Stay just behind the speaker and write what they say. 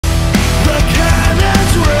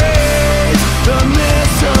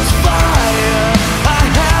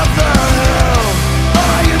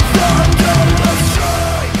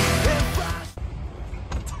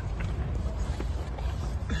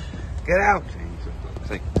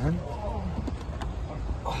nothing, man.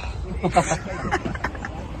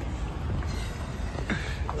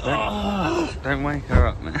 Don't wake her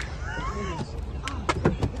up, man.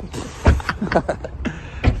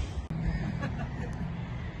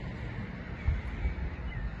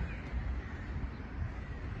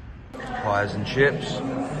 Pies and chips.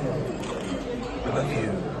 What about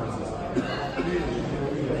you?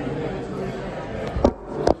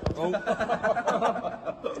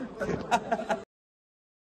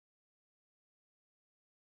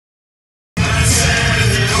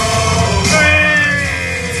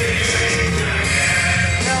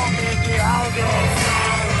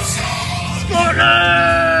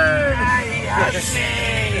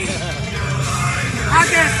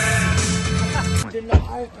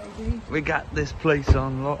 We got this place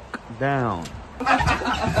on lockdown.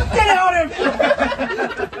 Get out of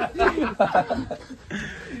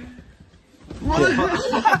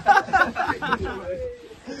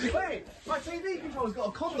Wait, my TV control's got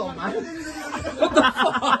a condom, man. What the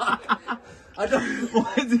fuck? I don't.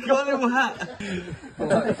 Why has he got a little hat?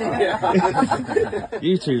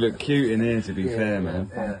 You two look cute in here, to be fair,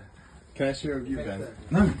 man. Yeah. Can I share with you, Ben?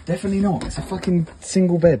 No, definitely not. It's a fucking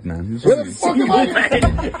single bed, man. Where the fuck am I?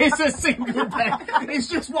 Bed? It's a single bed. It's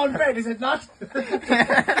just one bed, is it not?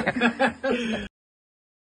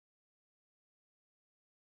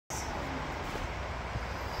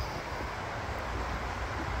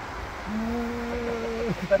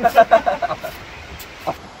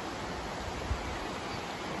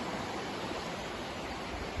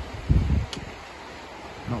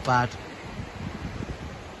 Not bad.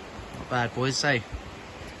 Not bad, boys. Say.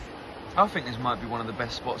 I think this might be one of the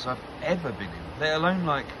best spots I've ever been in. Let alone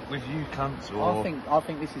like with you cunts or I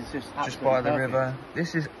think this is just by the perfect. river.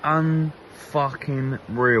 This is unfucking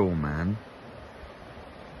real, man.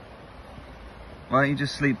 Why don't you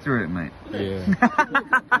just sleep through it, mate? Yeah.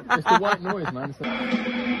 It's the white noise, man.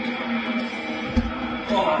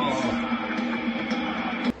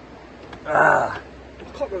 I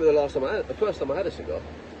can't remember the first time I had a cigar.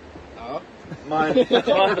 Mine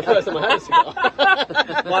The first time I had a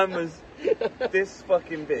cigar. Mine was this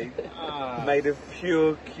fucking big, made of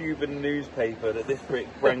pure Cuban newspaper that this prick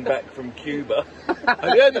brought back from Cuba.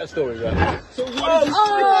 Have you heard that story, right? So what is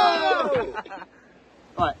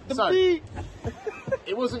Right, so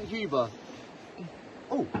it wasn't Cuba.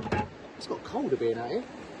 Oh, it's got colder being out here.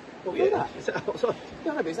 Oh, yeah. Is that outside?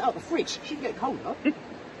 No, but it's out the fridge. It shouldn't get colder. It's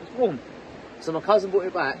warm. So my cousin brought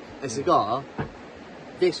it back, a cigar,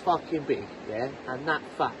 this fucking big, yeah, and that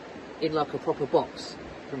fat, in like a proper box.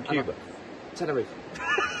 From Cuba. Tenerife.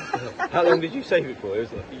 How long did you save it for? It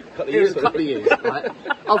was like a couple of It years. was a couple of years, right?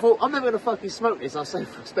 I thought, I'm never going to fucking smoke this, I'll save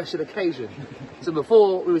for a special occasion. So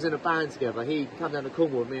before we was in a band together, he come down to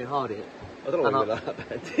Cornwall with me and Hardy. I don't know why we're that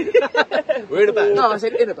band. We're in a band. No, I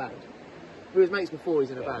said in a band. We was mates before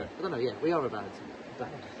he's in a band. I don't know, yeah, we are a band.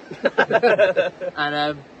 And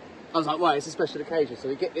I was like, right, it's a special occasion, so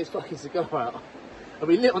we get this fucking cigar out. And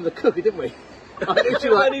we lit on the cooker, didn't we? It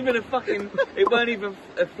weren't even a fucking. It weren't even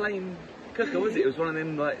a flame cooker, was it? It was one of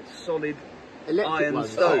them like solid Electric iron ones.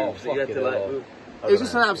 stoves that you had to like. It was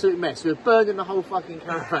just an absolute mess. We were burning the whole fucking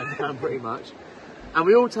caravan down pretty much. And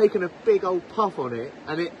we all taken a big old puff on it,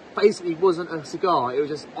 and it basically wasn't a cigar, it was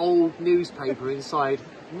just old newspaper inside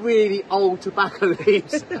really old tobacco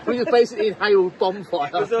leaves. We just basically inhaled bonfire.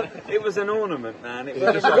 It was an ornament, man. It was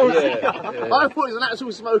Yeah, just yeah. yeah. I thought it was an actual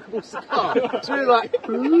smokable cigar. So we were like,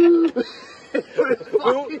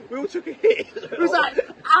 We all took a hit. it was like,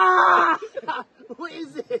 ah! What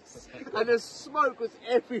is this? And the smoke was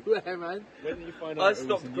everywhere, man. When did you find out? I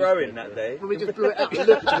stopped growing that day. When we just blew it out and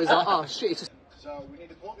looked, it was like, oh shit. It's just... So we need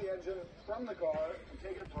to pull the engine from the car and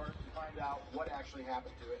take it apart to find out what actually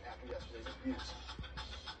happened to it after yesterday's abuse.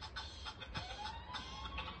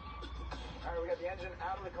 All right, we got the engine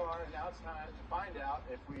out of the car, and now it's time to find out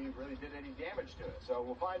if we really did any damage to it. So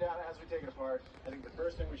we'll find out as we take it apart. I think the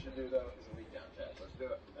first thing we should do, though, is a leak down test. Let's do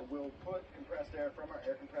it. We'll put compressed air from our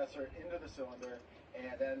air compressor into the cylinder,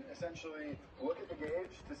 and then essentially look at the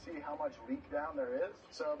gauge to see how much leak down there is.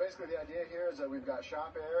 So basically the idea here is that we've got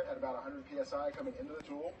shop air at about 100 psi coming into the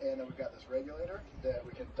tool, and then we've got this regulator that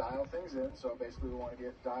we can dial things in. So basically we want to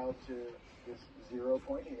get dialed to this 0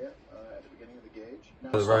 point here at the beginning of the gauge.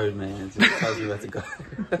 Now, The road, man. It tells you where to go.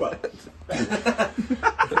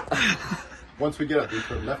 Once we get up, do we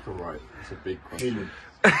put left or right? It's a big question.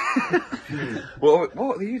 What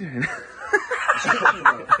are you doing?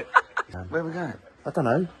 Where are we going? I don't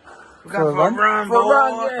know. We're going for a run, For a boy.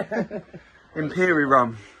 run, yeah. Imperium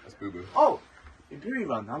rum. That's boo boo. Oh, Imperium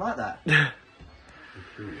run, I like that.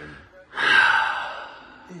 Imperium.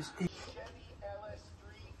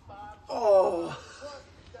 Oh.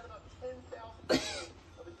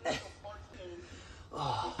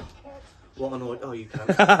 What an ordeal. Oh, you can't.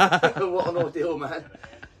 What an ordeal, man.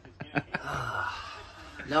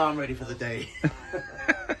 Now I'm ready for the day. Get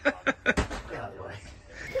out of the way.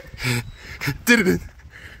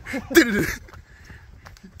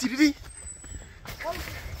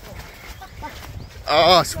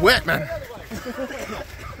 Oh, it's wet, man.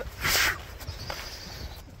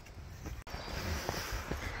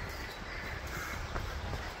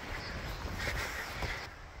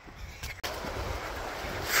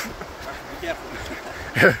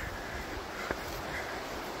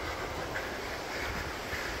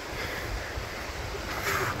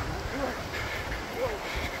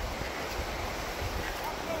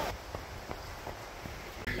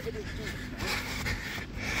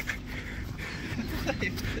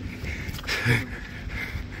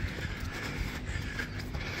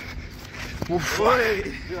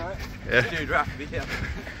 Yeah. Dude, Raph, be here.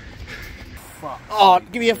 Oh,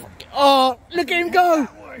 give me a. Oh, look at him go!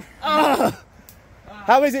 Oh.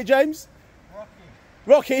 How is it, James?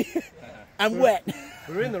 Rocky. And wet.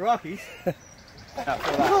 We're in the Rockies. Get him,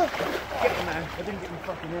 man. I didn't get him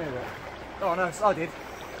fucking hair wet. Oh no, I did.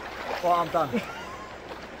 Well, I'm done.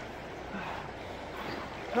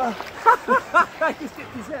 He just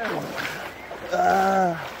dipped his hair in.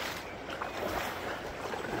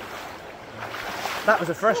 That was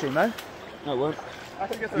a freshie, man. No, it won't.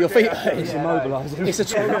 Your feet are immobilising. It's a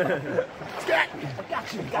trap. I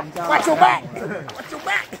got you. Watch your back. Watch your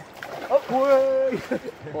back.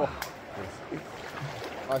 Oh,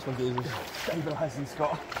 nice one, Jesus. Stabilising,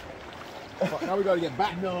 Scott. Right, now we got to get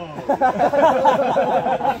back. No.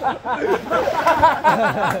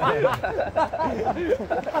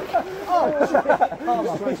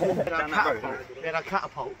 Then I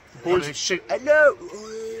catapult. Boys, shoot. Hello.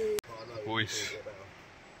 Boys.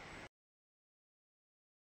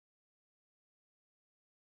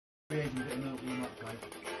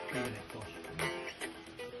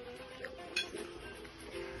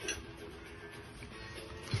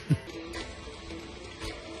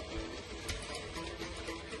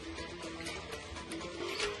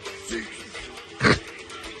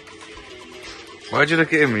 Why'd you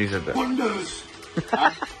look at him when you said that? Wonders.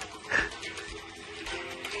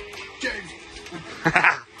 James.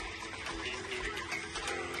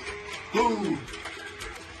 Ooh.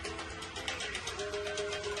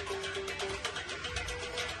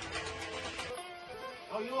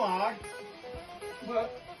 Oh, you are.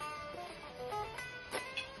 What?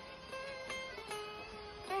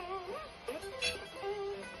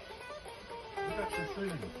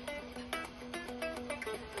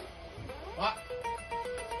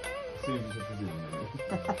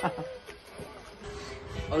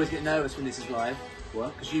 I always get nervous when this is live.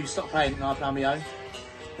 What? Because you stop playing and I play on my own.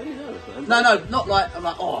 Don't you know this, man? No, not like, I'm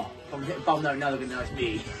like, oh, I'm getting bummed out, now they're going to know it's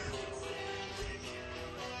me.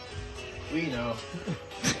 We know.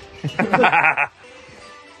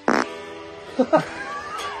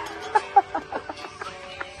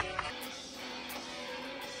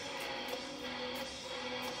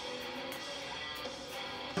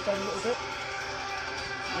 A little bit.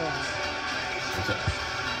 Yeah.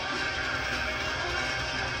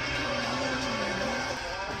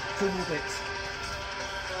 Two more bits.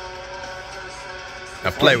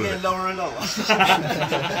 Now play with it. Lower and lower.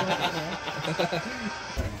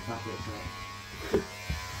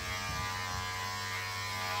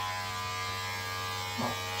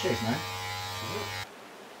 Oh, cheers, man.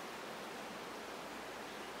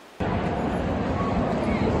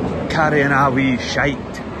 Carrying our wee shite.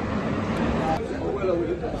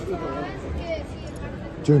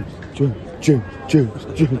 James.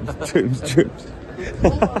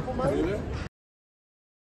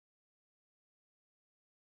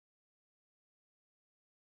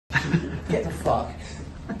 Get the fuck.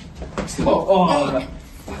 Stop. Oh,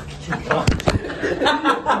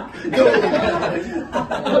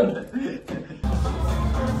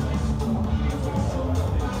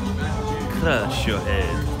 Crush your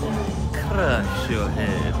head. Crush your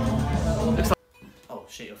head. oh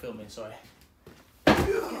shit, you're filming, sorry.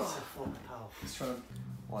 Let's try and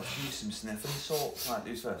use some sniffing salt. Right,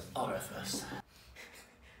 who's first? I'll go first.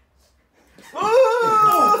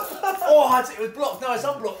 Oh, it was blocked. No, it's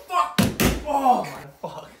unblocked. Fuck. Oh,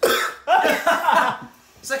 fuck.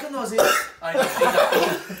 Second noise here. I didn't see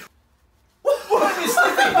that. What are you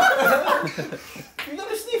sniffing? You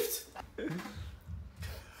never sniffed.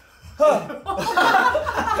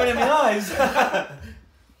 Got in my eyes.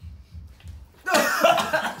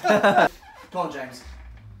 Come on, James.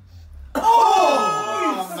 Oh,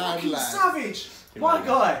 you fucking savage. My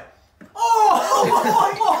guy. Oh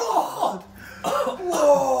my god.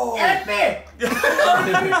 Whoa. Help me. What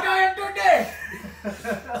are you doing today?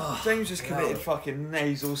 James just committed fucking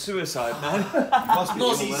nasal suicide, man. Must be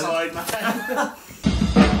Aussie side, man.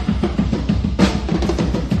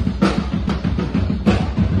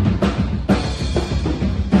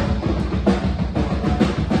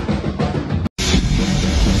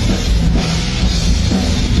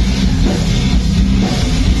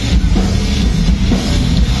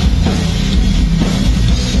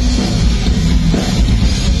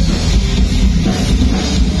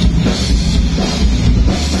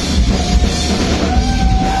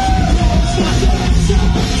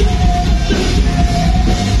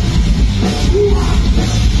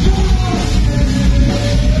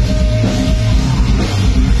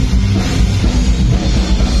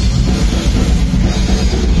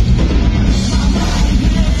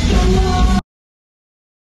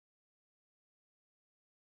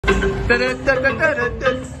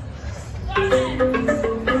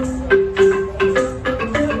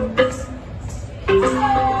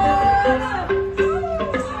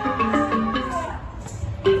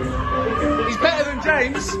 He's better than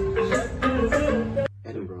James.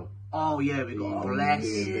 Edinburgh. Oh yeah, we got a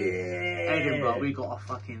blessed Edinburgh. We got a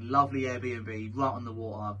fucking lovely Airbnb right on the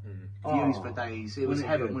water. Views for days. It was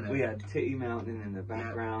heaven, wasn't it? We had Titty Mountain in the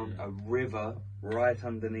background, a river right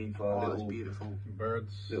underneath our it was little beautiful.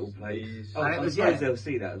 Birds, little place. bees. Oh, And it I was, suppose yeah. they'll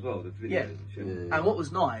see that as well. The videos Yeah. and shit. And what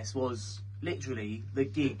was nice was literally the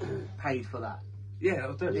gig paid for that. Yeah,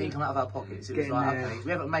 It didn't come out of our pockets. It was Getting like, there. okay,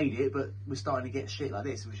 we haven't made it, but we're starting to get shit like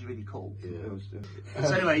this, which is really cool. It was,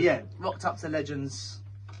 So anyway, yeah, rocked up to Legends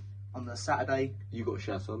on the Saturday. You got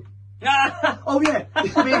shot on. Oh yeah,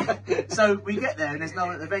 I mean, so we get there and there's no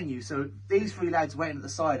one at the venue. So these three lads waiting at the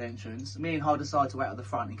side entrance. Me and Hard decide to wait at the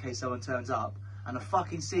front in case someone turns up. And a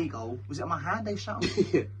fucking seagull, was it on my hand they shot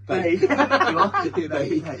him? Hey.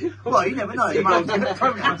 Hey. Well, you never know. It might have been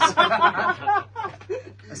pronouns.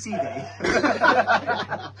 A sea day.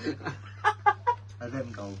 A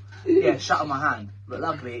them goal. Yeah, shut on my hand. But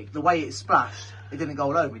luckily, the way it splashed, it didn't go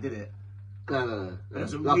all over me, did it? No. There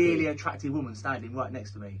was a Luckily. really attractive woman standing right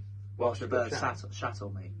next to me. Whilst the bird shat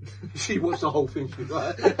on me. She watched the whole thing. She was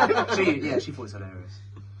like, She thought it was hilarious.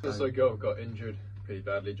 Also, girl got injured pretty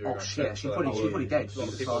badly during Oh our shit, set, she's so probably dead. a lot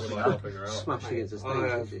of people were like helping her out. smashed against the stage.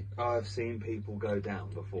 didn't she? I've seen people go down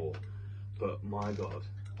before, but my God.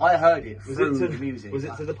 I heard it Was through it to the music. Was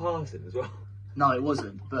it to the passing as well? No, it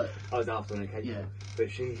wasn't, but I was after an occasion. Yeah. But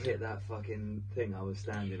she hit that fucking thing I was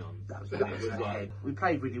standing on. that was, And that was it was like, head. We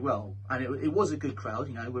played really well, and it was a good crowd.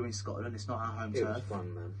 You know, we're in Scotland; it's not our home it was turf.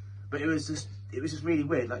 fun, man. But it was just really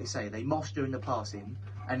weird. Like you say, they moshed during the passing,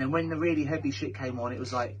 and then when the really heavy shit came on, it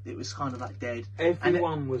was kind of like dead.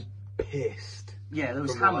 Everyone was pissed. Yeah, there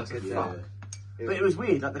was From what I hammers could as tell. fuck. But it was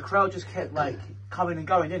weird. Like the crowd just kept like coming and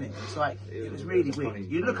going, didn't it? It's like it was really weird. funny.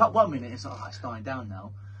 You look up 1 minute, it's like it's dying down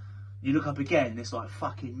now. You look up again, and it's like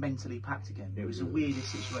fucking mentally packed again. It was the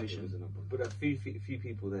weirdest It was situation. but a few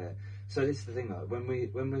people there. So this is the thing, like when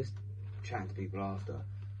we're chatting to people after,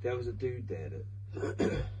 there was a dude there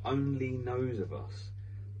that only knows of us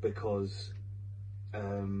because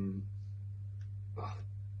how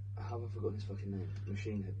have I forgotten his fucking name?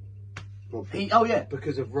 Machine Head.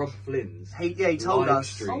 Because of Rob Flynn's He told live us.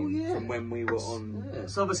 stream from when we were on. Yeah.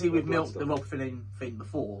 So obviously we've Blood milked stuff. the Rob Flynn thing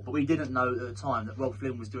before, but we didn't know at the time that Rob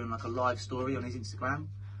Flynn was doing like a live story on his Instagram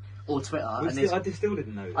or Twitter. We And still, I still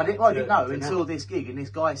didn't know that. I didn't know to until now. this gig, and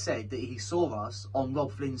this guy said that he saw us on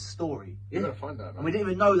Rob Flynn's story. You're gonna find that, man. And we didn't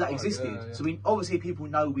even know that Oh, existed. yeah. So we obviously people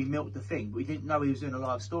know we milked the thing, but we didn't know he was doing a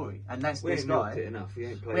live story. And that's We this ain't milked guy. it enough. We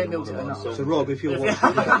ain't played We ain't on milked one it of our enough. songs. So Rob, if you're watching,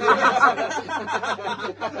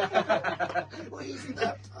 What is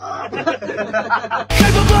that?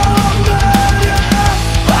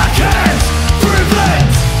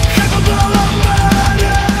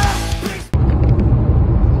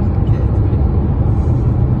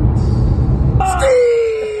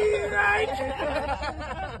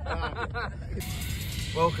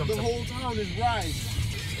 Welcome The to whole town is right.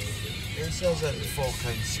 This isn't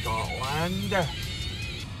fucking Scotland.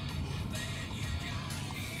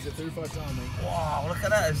 Is it 35 time, mate? Wow, look at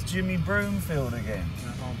that, it's Jimmy Broomfield again.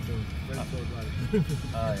 Oh,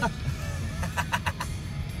 yeah.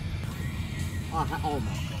 Oh my god.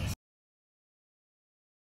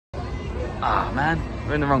 Ah, man,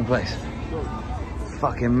 we're in the wrong place.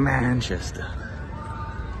 Fucking Manchester.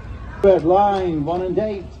 Red line, 1 and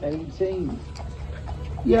 8, 18.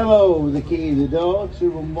 Yellow, the key, the door,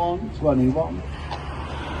 2 and 1, 21.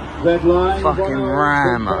 Red line, Fucking 1 and 8,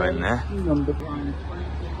 Ramo in there. Number 20.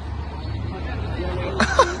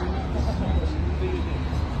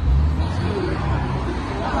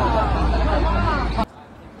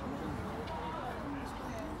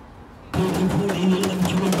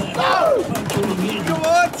 Come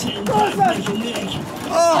on!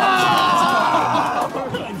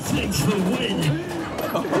 Takes the win.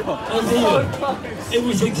 It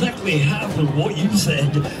was exactly half of what you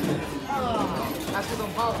said. That's because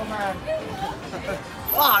I'm half a man.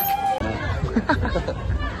 Fuck!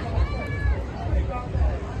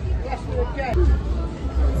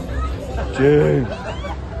 June.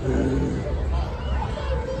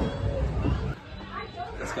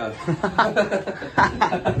 Let's go.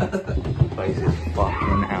 Place is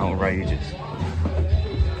fucking outrageous.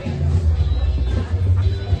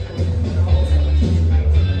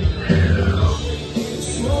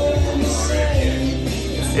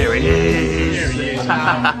 Here he is! I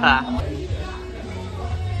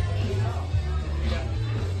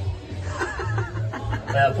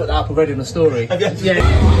put that up already in the story. Yeah.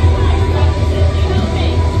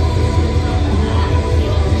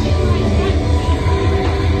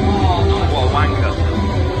 What a wanker.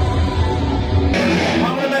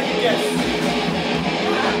 I'm gonna make a guess.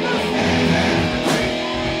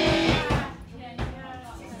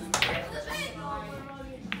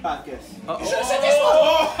 Bad guess. You should have said this one!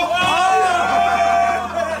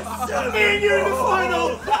 Me and you in the final!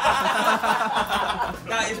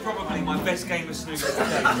 That is probably my best game of snooker to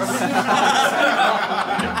date.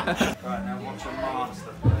 Right, now watch a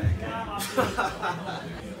master play again.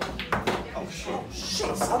 Oh,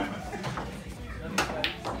 shut son.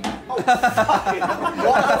 Oh, fucking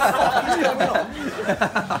what the fuck is going on?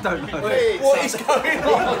 I don't know. Wait, what is going on?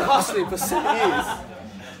 I've been hustling for 7 years.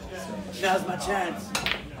 Now's my chance.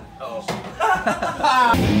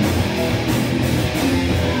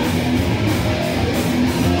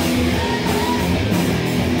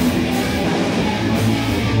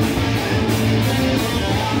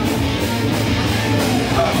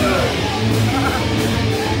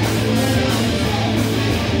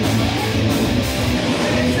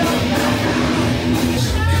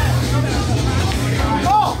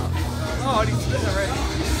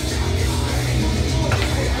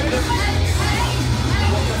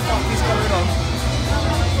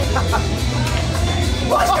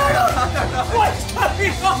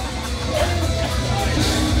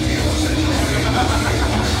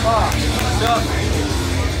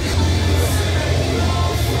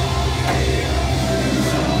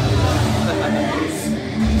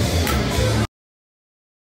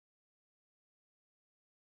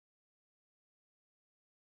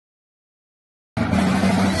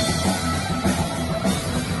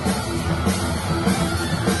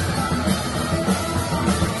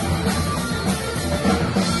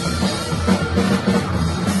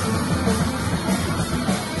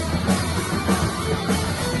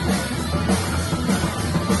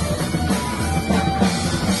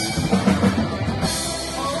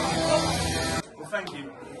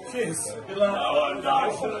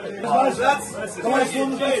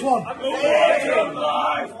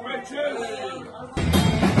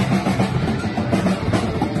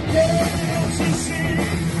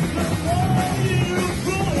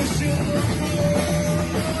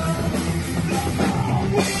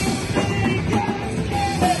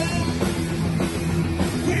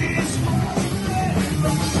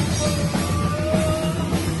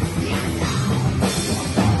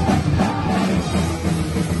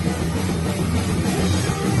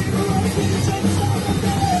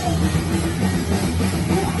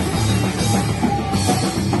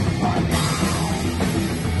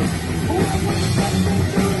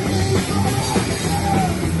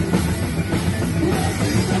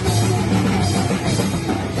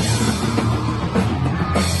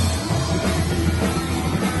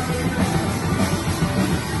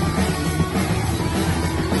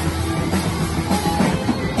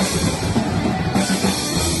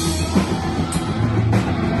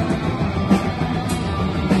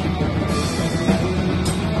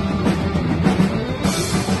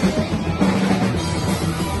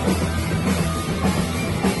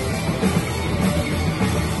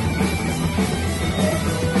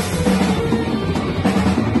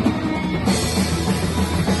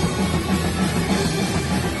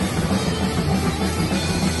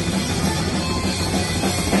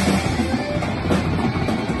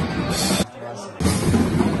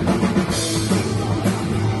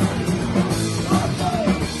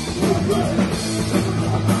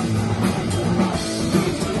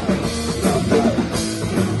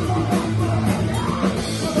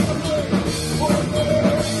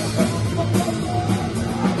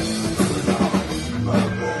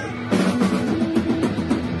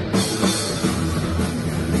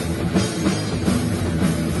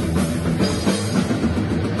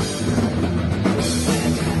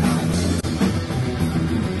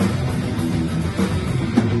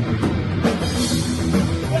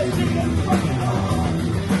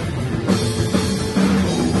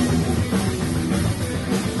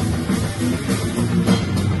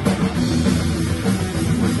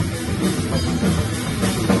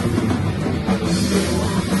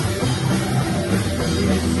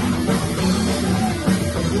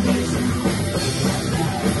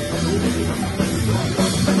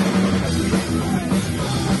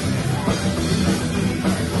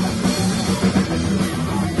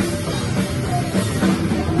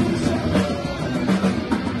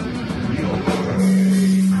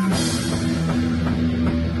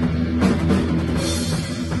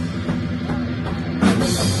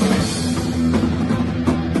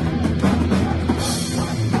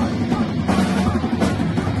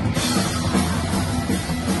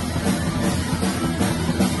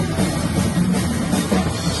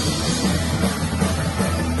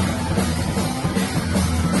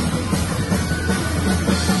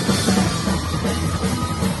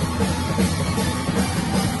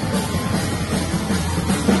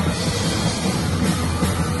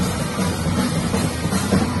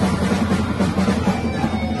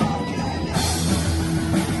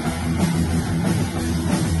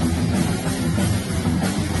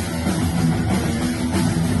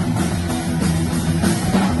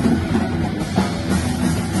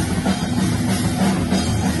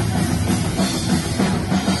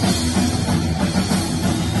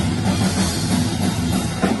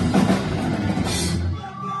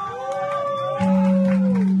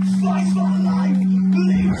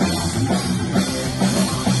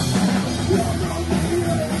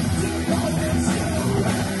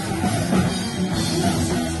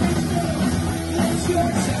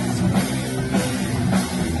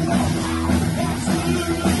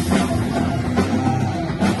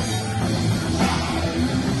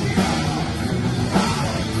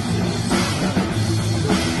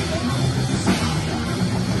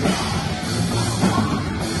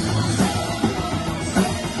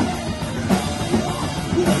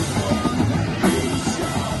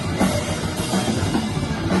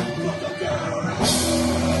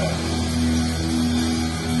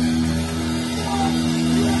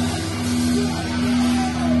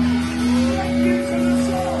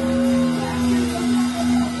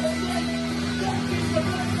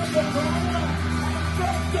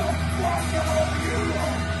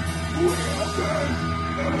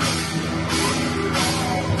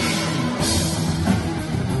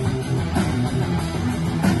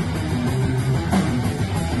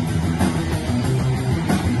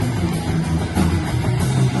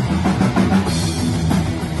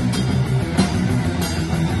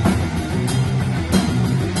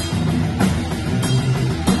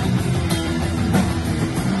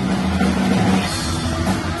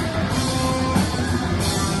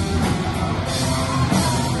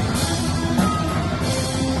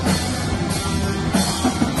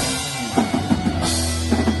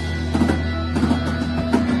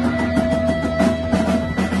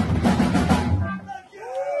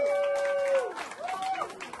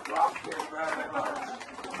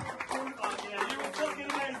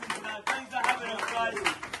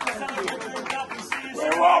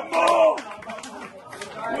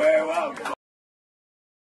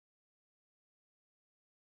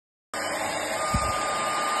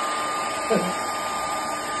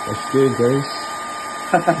 That's good, guys.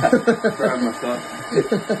 Grab my stuff.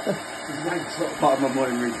 It's not part of my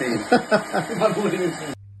morning routine. My morning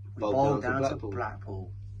routine. Boiled down to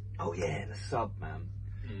Blackpool. Oh yeah, the sub, man.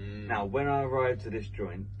 Now, when I arrived to this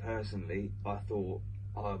joint, personally, I thought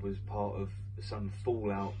I was part of some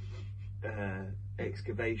Fallout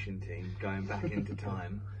excavation team going back into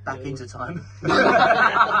time. Back into time.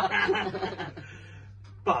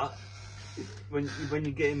 But when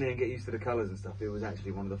you get in there and get used to the colours and stuff, it was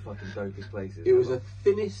actually one of the fucking dopest places. It was the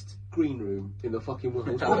thinnest green room in the fucking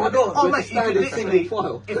world. Oh my god! Oh mate, you could literally,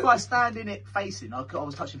 file. if I stand in it facing, I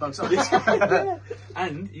was touching both sides. Yeah.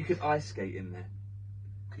 And you could ice skate in there.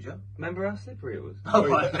 Could you? Remember how slippery it was? Oh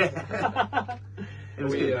right. It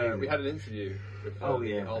was good. We had an interview with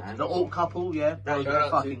the alt couple, yeah. That was Shout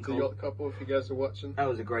out fucking to cool. the yacht couple if you guys are watching. That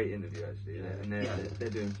was a great interview actually, and they're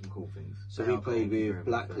doing some cool things. So we played with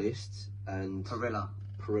Blacklist and Perilla.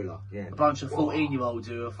 Yeah. A bunch of 14-year-olds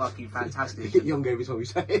who are fucking fantastic. Get younger every time we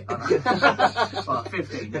say it. Well,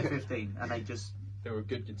 15, they're 15, and They were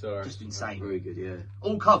good guitarists. just insane. Very good, yeah.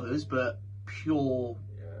 All covers, but pure.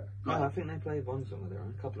 I think they played one song of their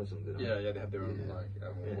own, a couple of songs of their own. Yeah, they had their own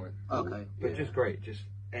at one point. Okay. But just great, just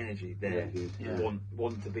energy there. Yeah.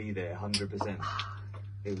 Want to be there, 100%.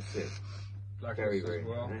 It was sick. Very, Blacklist very as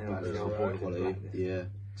well. well. Yeah.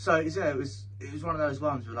 So it was one of those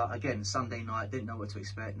ones where, like, again, Sunday night, didn't know what to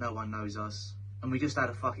expect. No one knows us, and we just had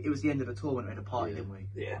it was the end of the tour when we had a party, didn't we?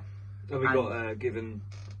 Yeah. And we got given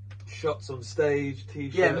shots on stage,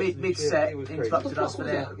 t-shirts. Yeah, mid set, interrupted us for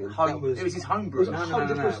their home. It was his homebrew. No, it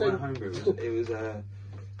wasn't homebrew. It was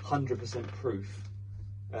 100% proof.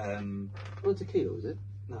 What tequila was it?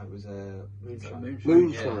 No, it was moonshine.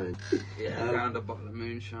 Moonshine. Yeah, around a bottle of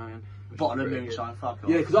moonshine. Bottle of moonshine, fuck off.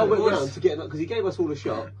 Yeah, because I went round to get, because he gave us all a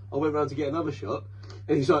shot. I went round to get another shot,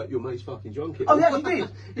 and he's like, "Your mate's fucking drunk it." Oh, yeah, you did.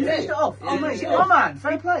 You finished it off. Oh, mate, my man,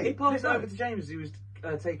 fair play. He passed it over to James as he was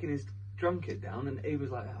taking his drum kit down, and he was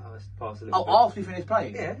like, "Oh, let's pass a little." Oh, after you finished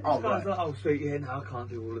playing. Yeah. Oh, I was like, "Oh, sweet, yeah, no, I can't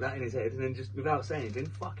do all of that in his head," and then just without saying anything,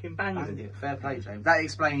 fucking banged it. Fair play, James. That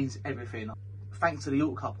explains everything. Thanks to the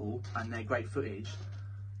York couple and their great footage,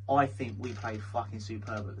 I think we played fucking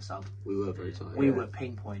superb at the sub. We were very tired. We were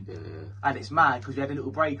pinpoint. Yeah. And it's mad because we had a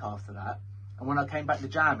little break after that. And when I came back to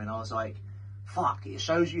jamming, I was like, fuck, it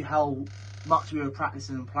shows you how much we were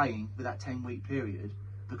practicing and playing for that 10-week period,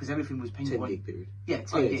 because everything was pinpoint. 10-gig period. Yeah,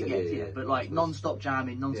 10 gig, yeah. But like non-stop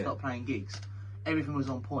jamming, non-stop playing gigs. Everything was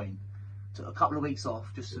on point. Took a couple of weeks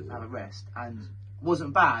off just to have a rest, and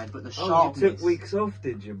wasn't bad, but the sharpness. You took weeks off,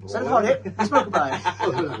 did you, boy? So did I. We spoke about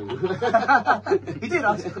it. He did.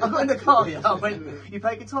 I got in the car. Yeah, I went, "You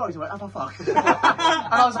play guitar?" He went, "Oh fuck!" And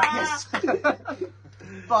I was like, "Yes."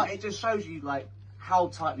 But it just shows you like how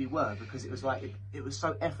tight we were, because it was like it was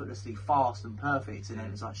so effortlessly fast and perfect, and then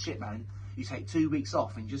it was like, shit, man. You take 2 weeks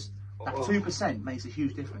off, and just that 2% makes a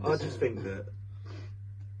huge difference. I just think that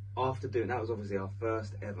after doing that, was obviously our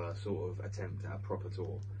first ever sort of attempt at a proper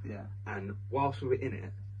tour. Yeah. And whilst we were in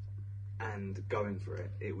it and going for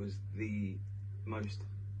it, it was the most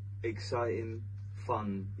exciting,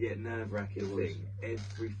 fun, yet nerve-wracking thing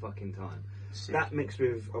every fucking time. Sick. That mixed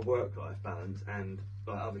with a work-life balance and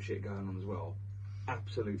like other shit going on as well,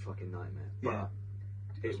 absolute fucking nightmare. Yeah.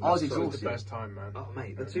 But it I was so exhausted. The best time, man. Oh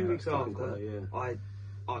mate, the 2 weeks after,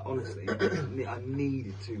 I honestly, I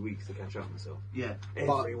needed 2 weeks to catch up myself. Yeah.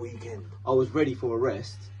 Every weekend. I was ready for a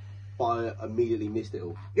rest, but I immediately missed it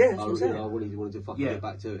all. Yeah, that's what I'm saying. I wanted to fucking get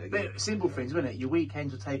back to it again. But simple things, wasn't it? Your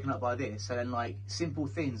weekends were taken up by this, and then like simple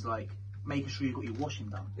things like making sure you got your washing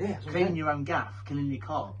done, Yeah, cleaning your own gaff, cleaning your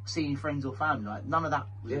car, seeing friends or family. Like none of that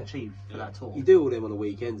was achieved for that tour. You do all them on the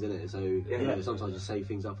weekends, innit? So you Yeah. know, sometimes you save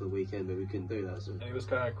things up for the weekend, but we couldn't do that. So. And it was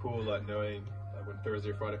kind of cool, like knowing when Thursday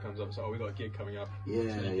or Friday comes up, so we got a gig coming up.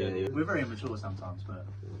 Yeah. We're very immature sometimes, but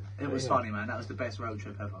it was funny, man. That was the best road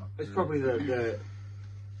trip ever. It's probably the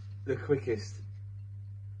quickest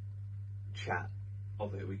chat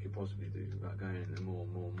of it we could possibly do without going into more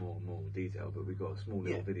detail, but we've got a small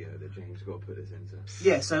little video that James got to put us into.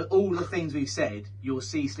 Yeah, so all the things we've said, you'll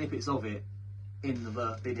see snippets of it in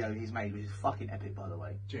the video he's made, which is fucking epic, by the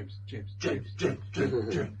way. James. But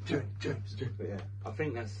yeah, I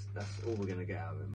think that's all we're gonna get out of him.